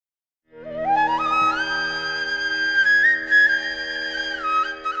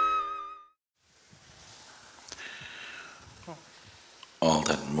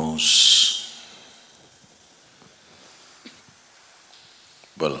knows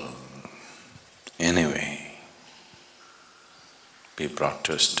will anyway be brought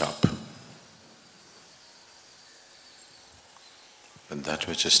to a stop. But that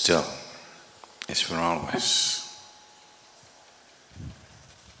which is still is for always.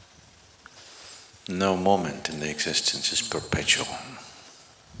 No moment in the existence is perpetual.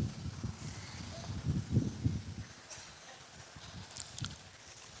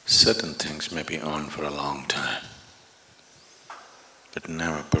 Certain things may be on for a long time, but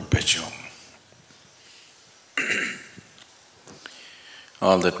never perpetual.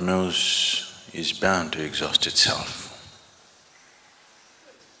 All that moves is bound to exhaust itself.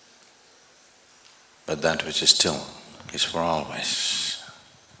 But that which is still is for always.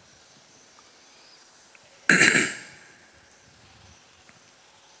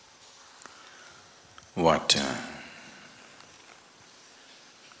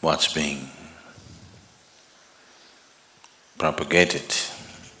 What's being propagated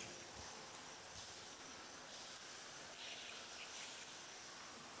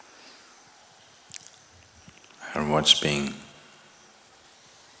or what's being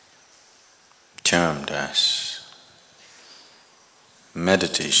termed as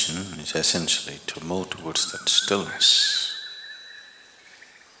meditation is essentially to move towards that stillness,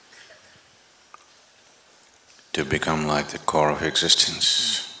 to become like the core of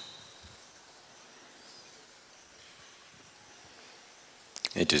existence.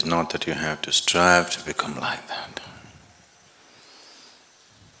 It is not that you have to strive to become like that.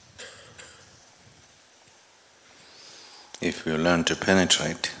 If you learn to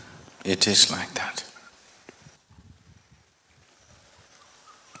penetrate, it is like that.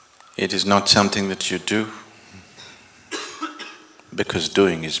 It is not something that you do because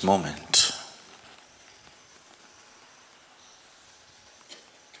doing is moment.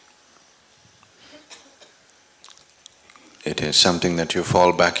 It is something that you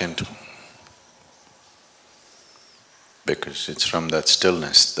fall back into because it's from that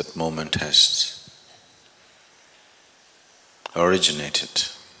stillness that moment has originated.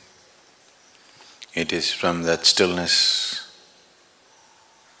 It is from that stillness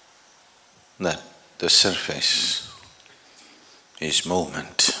that the surface is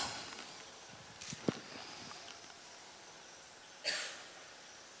movement.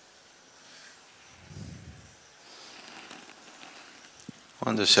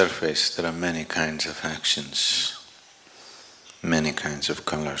 On the surface there are many kinds of actions, many kinds of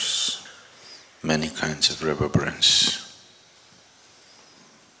colors, many kinds of reverberance.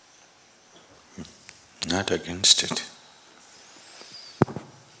 Not against it.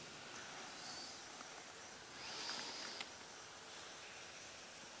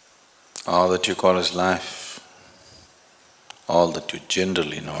 All that you call as life, all that you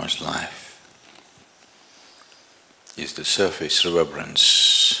generally know as life, is the surface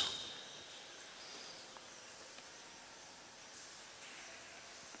reverberance.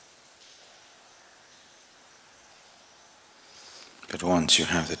 But once you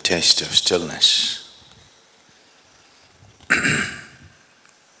have the taste of stillness,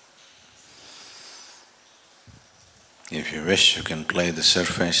 if you wish, you can play the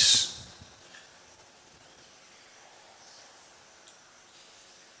surface.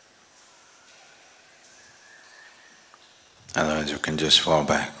 Otherwise you can just fall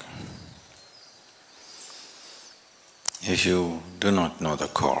back. If you do not know the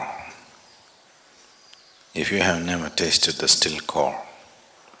core, if you have never tasted the still core,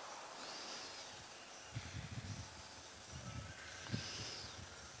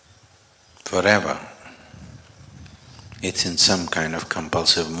 forever it's in some kind of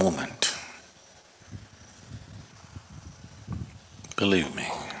compulsive movement. Believe me.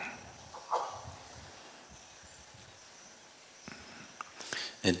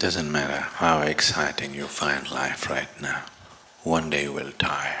 It doesn't matter how exciting you find life right now, one day you will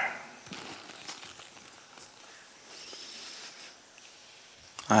tire.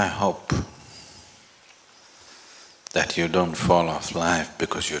 I hope that you don't fall off life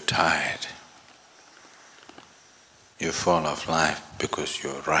because you're tired. You fall off life because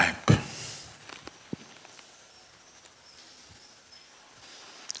you're ripe.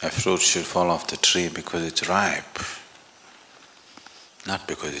 A fruit should fall off the tree because it's ripe, not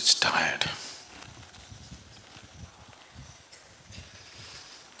because it's tired.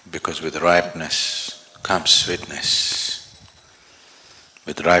 Because with ripeness comes sweetness.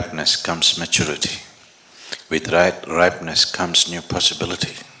 With ripeness comes maturity. With ripeness comes new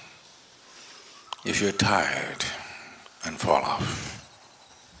possibility. If you're tired and fall off,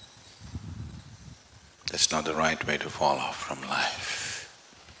 that's not the right way to fall off from life.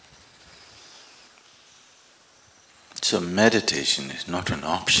 So meditation is not an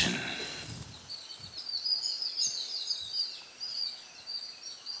option.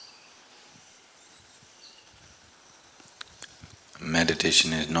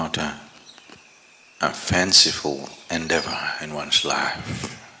 Meditation is not a fanciful endeavor in one's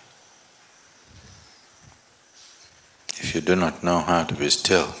life. If you do not know how to be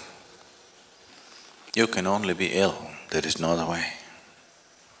still, you can only be ill. There is no other way.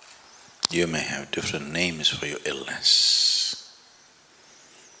 You may have different names for your illness.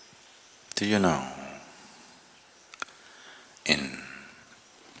 Do you know, in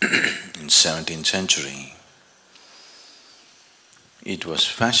 17th century, it was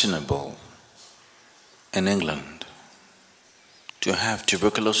fashionable in England to have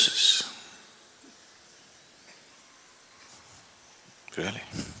tuberculosis. Really?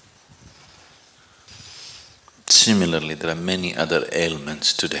 Similarly, there are many other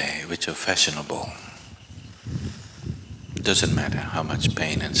ailments today which are fashionable. Doesn't matter how much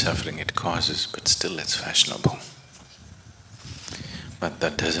pain and suffering it causes, but still it's fashionable. But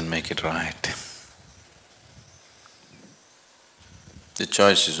that doesn't make it right. The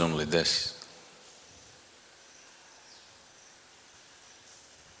choice is only this.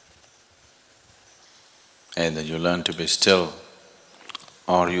 Either you learn to be still,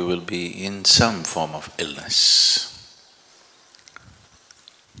 or you will be in some form of illness.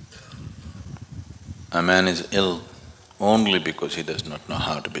 A man is ill only because he does not know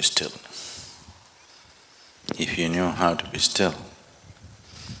how to be still. If he knew how to be still,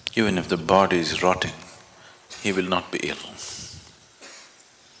 even if the body is rotting, he will not be ill.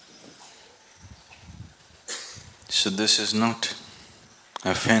 So this is not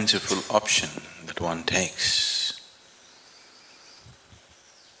a fanciful option that one takes.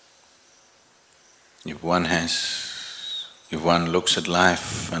 If one looks at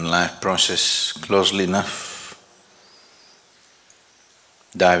life and life process closely enough,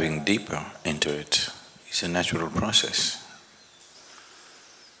 diving deeper into it is a natural process.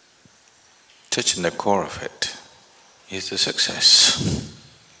 Touching the core of it is the success.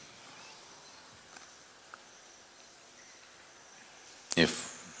 If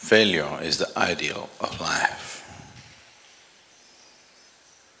failure is the ideal of life,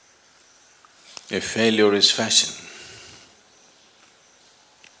 if failure is fashion,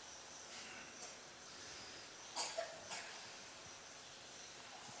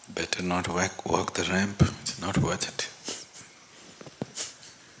 better not walk the ramp, it's not worth it.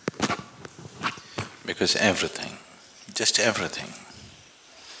 Because everything, just everything,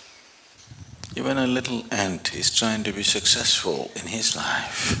 even a little ant is trying to be successful in his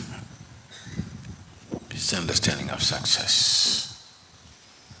life. His understanding of success.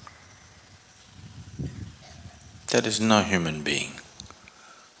 There is no human being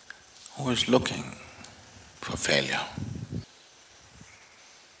who is looking for failure.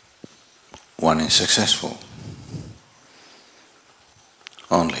 One is successful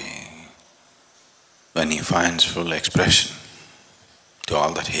only when he finds full expression to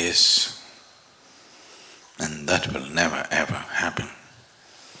all that he is. And that will never ever happen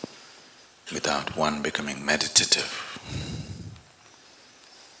without one becoming meditative.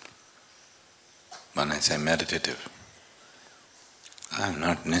 When I say meditative, I'm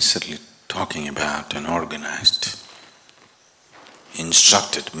not necessarily talking about an organized,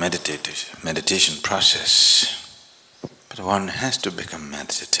 instructed meditation process, but one has to become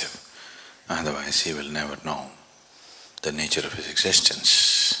meditative, otherwise he will never know the nature of his existence.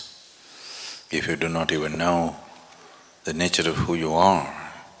 If you do not even know the nature of who you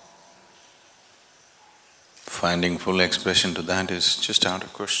are, finding full expression to that is just out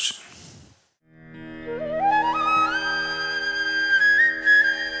of question.